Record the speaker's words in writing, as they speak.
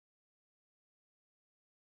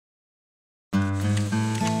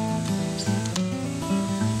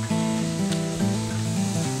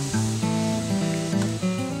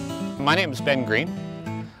My name is Ben Green.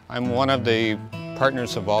 I'm one of the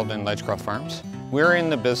partners involved in Ledgecroft Farms. We're in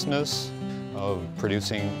the business of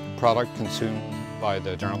producing product consumed by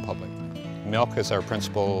the general public. Milk is our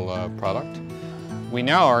principal product. We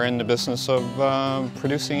now are in the business of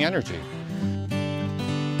producing energy.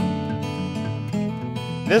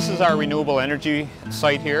 This is our renewable energy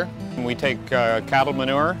site here. We take cattle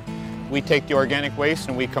manure, we take the organic waste,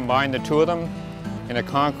 and we combine the two of them in a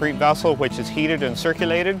concrete vessel which is heated and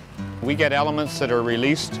circulated. We get elements that are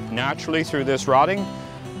released naturally through this rotting,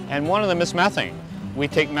 and one of them is methane. We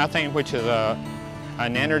take methane, which is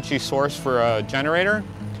an energy source for a generator,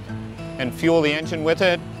 and fuel the engine with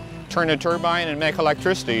it, turn a turbine and make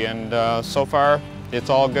electricity, and so far it's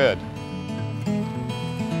all good.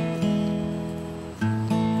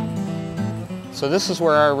 So this is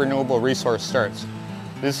where our renewable resource starts.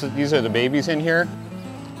 These are the babies in here.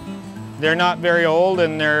 They're not very old,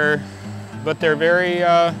 but they're very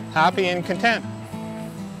happy and content.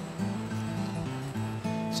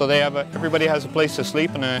 So everybody has a place to sleep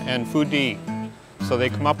and food to eat. So they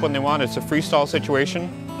come up when they want. It's a freestyle situation.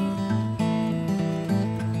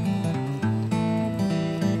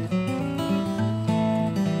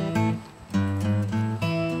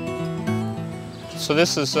 So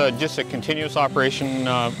this is just a continuous operation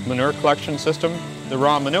manure collection system. The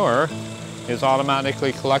raw manure is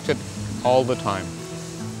automatically collected all the time.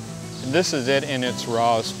 And this is it in its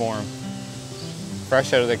rawest form,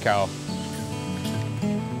 fresh out of the cow.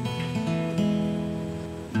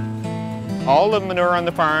 All the manure on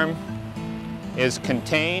the farm is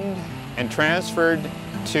contained and transferred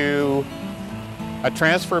to a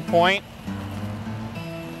transfer point.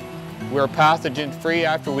 We're pathogen-free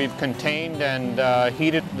after we've contained and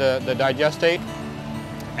heated the digestate.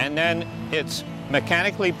 And then it's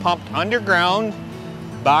mechanically pumped underground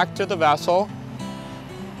back to the vessel.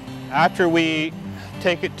 After we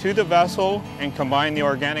take it to the vessel and combine the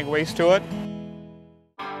organic waste to it,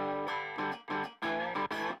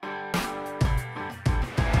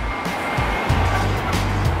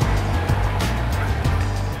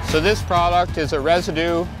 so this product is a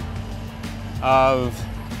residue of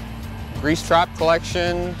grease trap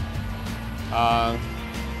collection,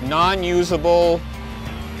 non-usable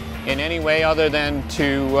in any way other than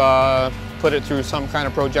to put it through some kind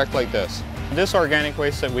of project like this. This organic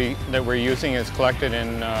waste that we're using is collected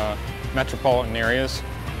in metropolitan areas.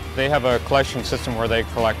 They have a collection system where they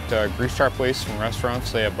collect grease trap waste from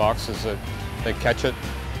restaurants. They have boxes that catch it.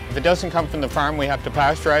 If it doesn't come from the farm, we have to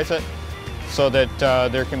pasteurize it so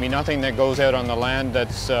that there can be nothing that goes out on the land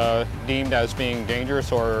that's deemed as being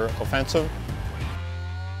dangerous or offensive.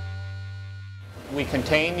 We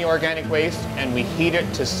contain the organic waste and we heat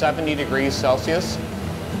it to 70 degrees Celsius.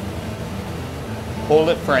 Hold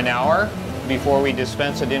it for an hour before we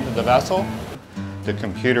dispense it into the vessel. The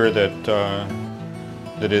computer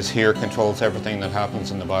that is here controls everything that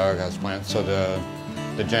happens in the biogas plant. So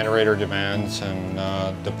the generator demands and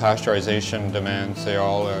the pasteurization demands, they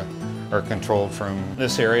all are controlled from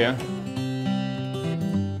this area.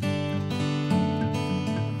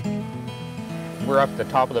 We're up the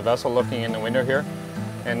top of the vessel looking in the window here,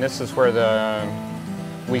 and this is where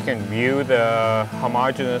we can view the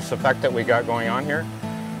homogeneous effect that we got going on here.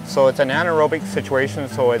 So it's an anaerobic situation,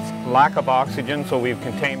 so it's lack of oxygen, so we've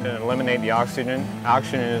contained and eliminated the oxygen.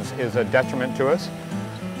 Oxygen is a detriment to us.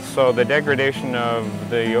 So the degradation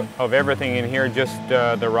of everything in here, just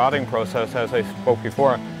the rotting process, as I spoke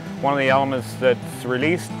before, one of the elements that's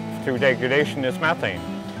released through degradation is methane.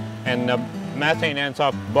 And the methane ends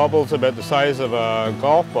up bubbles about the size of a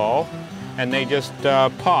golf ball, and they just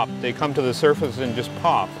pop. They come to the surface and just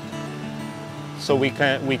pop. So we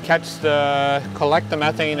collect the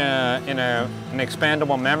methane in an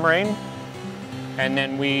expandable membrane, and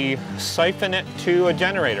then we siphon it to a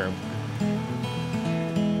generator.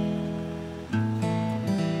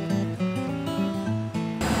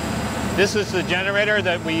 This is the generator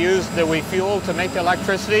that we fuel to make the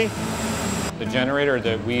electricity. The generator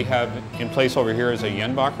that we have in place over here is a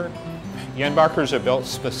Jenbacher. Jenbachers are built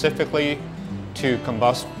specifically to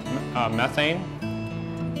combust methane.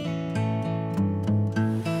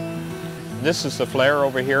 This is the flare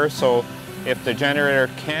over here, so if the generator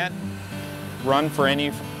can't run for any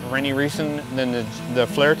reason, then the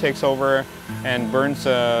flare takes over and burns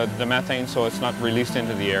the methane so it's not released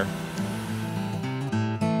into the air.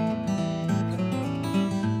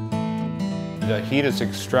 The heat is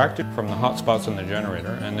extracted from the hot spots in the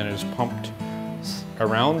generator and then is pumped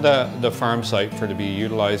around the farm site for to be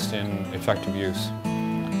utilized in effective use.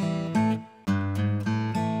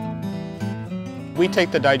 We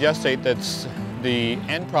take the digestate that's the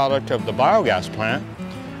end product of the biogas plant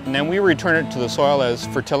and then we return it to the soil as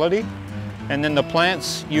fertility, and then the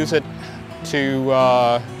plants use it to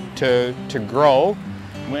grow,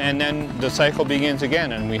 and then the cycle begins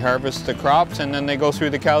again, and we harvest the crops, and then they go through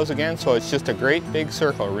the cows again. So it's just a great big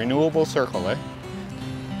circle, renewable circle, eh?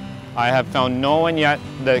 I have found no one yet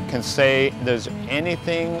that can say there's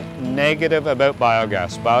anything negative about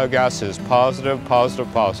biogas. Biogas is positive, positive,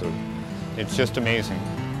 positive. It's just amazing.